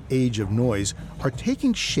Harmony in the Age of Noise are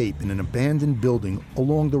taking shape in an abandoned building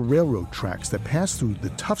along the railroad tracks that pass through the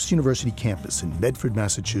Tufts University campus in Medford,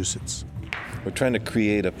 Massachusetts. We're trying to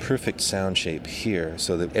create a perfect sound shape here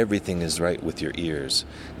so that everything is right with your ears.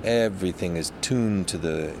 Everything is tuned to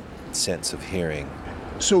the sense of hearing.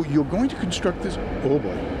 So you're going to construct this... Oh,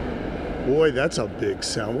 boy. Boy, that's a big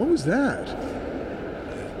sound. What was that?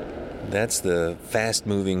 That's the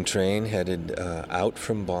fast-moving train headed out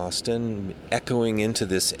from Boston, echoing into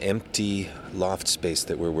this empty loft space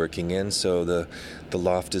that we're working in. So the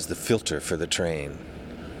loft is the filter for the train.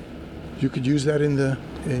 You could use that in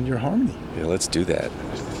your Harmony. Yeah, let's do that.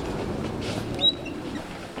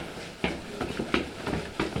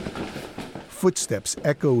 Footsteps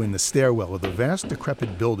echo in the stairwell of the vast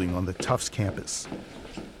decrepit building on the Tufts campus.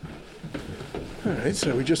 All right,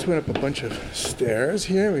 so we just went up a bunch of stairs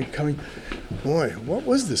here. We're coming... Boy, what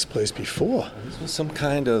was this place before? This was some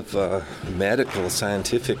kind of medical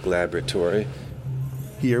scientific laboratory.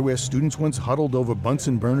 Here, where students once huddled over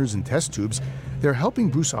Bunsen burners and test tubes, they're helping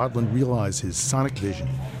Bruce Odland realize his sonic vision.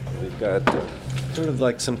 We've got sort of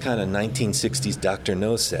like some kind of 1960s Dr.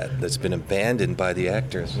 No set that's been abandoned by the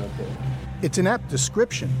actors. It's an apt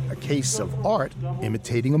description, a case of art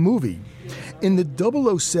imitating a movie. In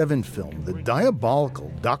the 007 film, the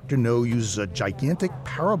diabolical Dr. No uses a gigantic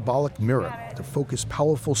parabolic mirror to focus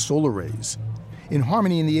powerful solar rays. In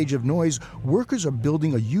Harmony in the Age of Noise, workers are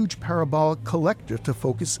building a huge parabolic collector to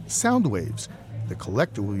focus sound waves. The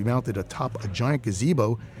collector will be mounted atop a giant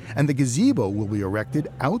gazebo, and the gazebo will be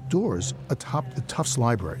erected outdoors atop the Tufts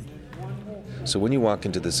Library. So when you walk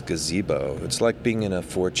into this gazebo, it's like being in a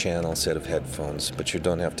 4-channel set of headphones, but you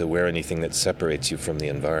don't have to wear anything that separates you from the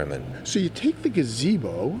environment. So you take the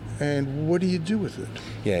gazebo, and what do you do with it?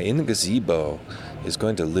 Yeah, in the gazebo is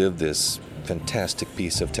going to live this fantastic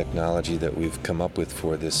piece of technology that we've come up with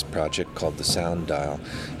for this project called the sound dial.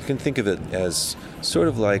 You can think of it as sort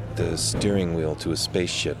of like the steering wheel to a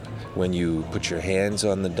spaceship. When you put your hands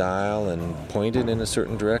on the dial and point it in a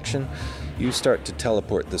certain direction, you start to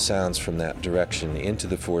teleport the sounds from that direction into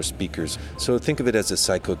the 4 speakers. So think of it as a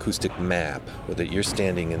psychoacoustic map that you're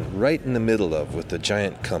standing right in the middle of with a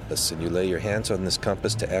giant compass, and you lay your hands on this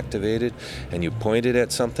compass to activate it, and you point it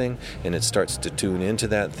at something, and it starts to tune into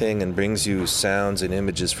that thing and brings you sounds and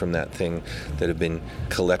images from that thing that have been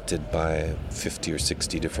collected by 50 or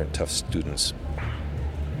 60 different Tufts students.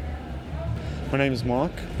 My name is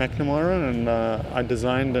Mark McNamara, and I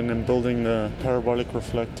designed and am building the parabolic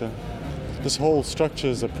reflector. This whole structure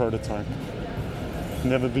is a prototype.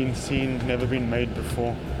 Never been seen, never been made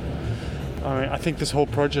before. I think this whole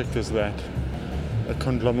project is that. A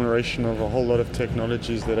conglomeration of a whole lot of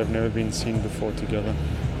technologies that have never been seen before together.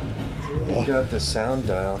 We've got the sound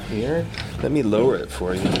dial here. Let me lower it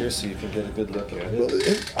for you here so you can get a good look at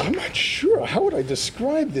it. Well, I'm not sure. How would I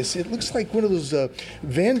describe this? It looks like one of those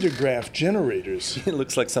Van der Graaf generators. It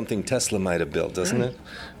looks like something Tesla might have built, doesn't it?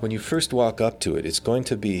 When you first walk up to it, it's going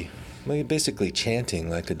to be basically chanting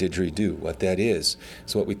like a didgeridoo. What that is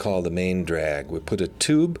what we call the main drag. We put a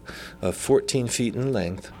tube of 14 feet in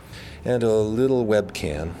length and a little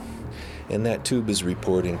webcam, and that tube is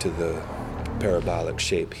reporting to the parabolic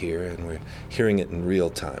shape here, and we're hearing it in real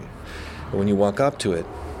time. And when you walk up to it,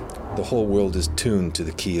 the whole world is tuned to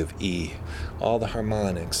the key of E. All the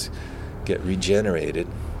harmonics get regenerated,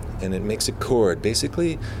 and it makes a chord.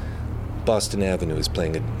 Basically, Boston Avenue is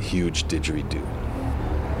playing a huge didgeridoo.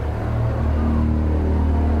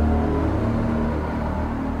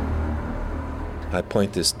 I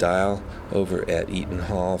point this dial over at Eaton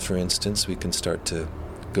Hall, for instance. We can start to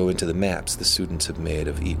go into the maps the students have made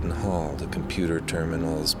of Eaton Hall, the computer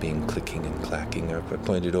terminals being clicking and clacking. Or if I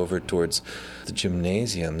pointed over towards the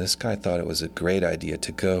gymnasium, this guy thought it was a great idea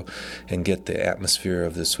to go and get the atmosphere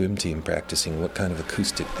of the swim team practicing what kind of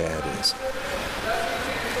acoustic that is.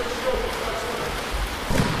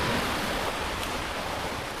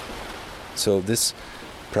 So this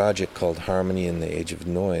project called Harmony in the Age of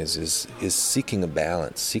Noise is seeking a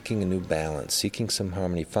balance, seeking a new balance, seeking some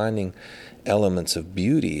harmony, finding elements of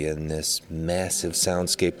beauty in this massive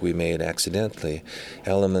soundscape we made accidentally,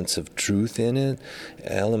 elements of truth in it,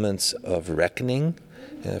 elements of reckoning,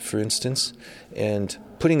 for instance, and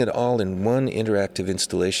putting it all in one interactive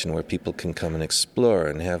installation where people can come and explore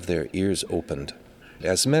and have their ears opened.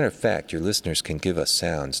 As a matter of fact, your listeners can give us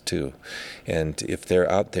sounds too. And if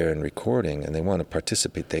they're out there and recording and they want to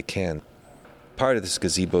participate, they can. Part of this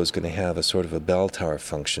gazebo is going to have a sort of a bell tower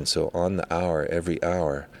function, so on the hour, every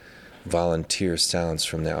hour, volunteer sounds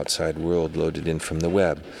from the outside world loaded in from the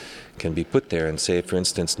web can be put there and say, for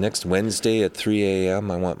instance, next Wednesday at 3 a.m.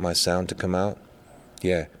 I want my sound to come out.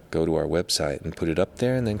 Yeah, go to our website and put it up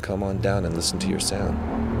there and then come on down and listen to your sound.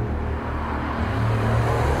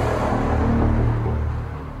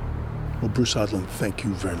 Well, Bruce Odlin, thank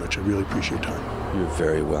you very much. I really appreciate your time. You're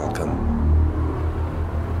very welcome.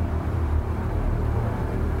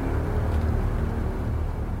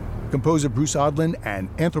 Composer Bruce Odlin and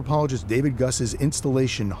anthropologist David Guss's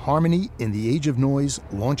installation Harmony in the Age of Noise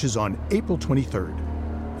launches on April 23rd.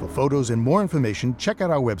 For photos and more information, check out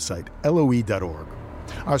our website, loe.org.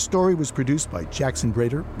 Our story was produced by Jackson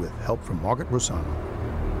Brader with help from Margaret Rosano.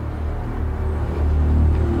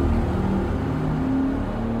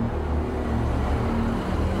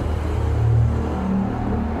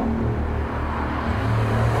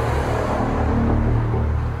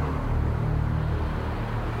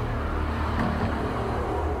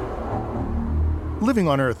 Living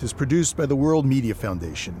on Earth is produced by the World Media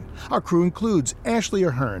Foundation. Our crew includes Ashley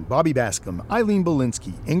Ahern, Bobby Bascom, Eileen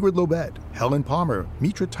Belinsky, Ingrid Lobet, Helen Palmer,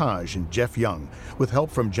 Mitra Taj, and Jeff Young, with help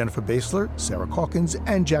from Jennifer Basler, Sarah Calkins,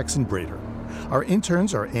 and Jackson Brader. Our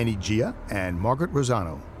interns are Annie Gia and Margaret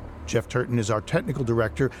Rosano. Jeff Turton is our technical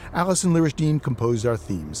director. Allison Lirish-Dean composed our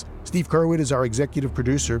themes. Steve Kerwood is our executive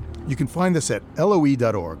producer. You can find us at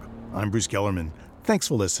loe.org. I'm Bruce Gellerman. Thanks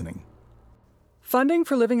for listening. Funding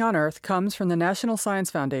for Living on Earth comes from the National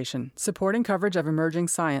Science Foundation, supporting coverage of emerging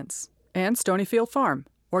science, and Stonyfield Farm,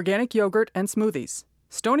 organic yogurt and smoothies.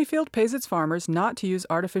 Stonyfield pays its farmers not to use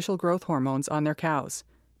artificial growth hormones on their cows.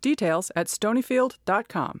 Details at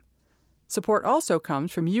stonyfield.com. Support also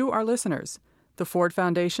comes from you, our listeners, the Ford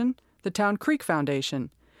Foundation, the Town Creek Foundation,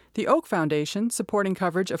 the Oak Foundation, supporting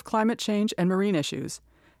coverage of climate change and marine issues,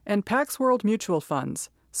 and Pax World Mutual Funds,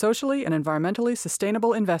 socially and environmentally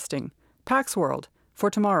sustainable investing. Pax World, for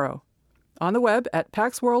tomorrow. On the web at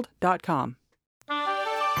paxworld.com.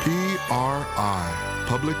 PRI,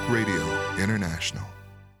 Public Radio International.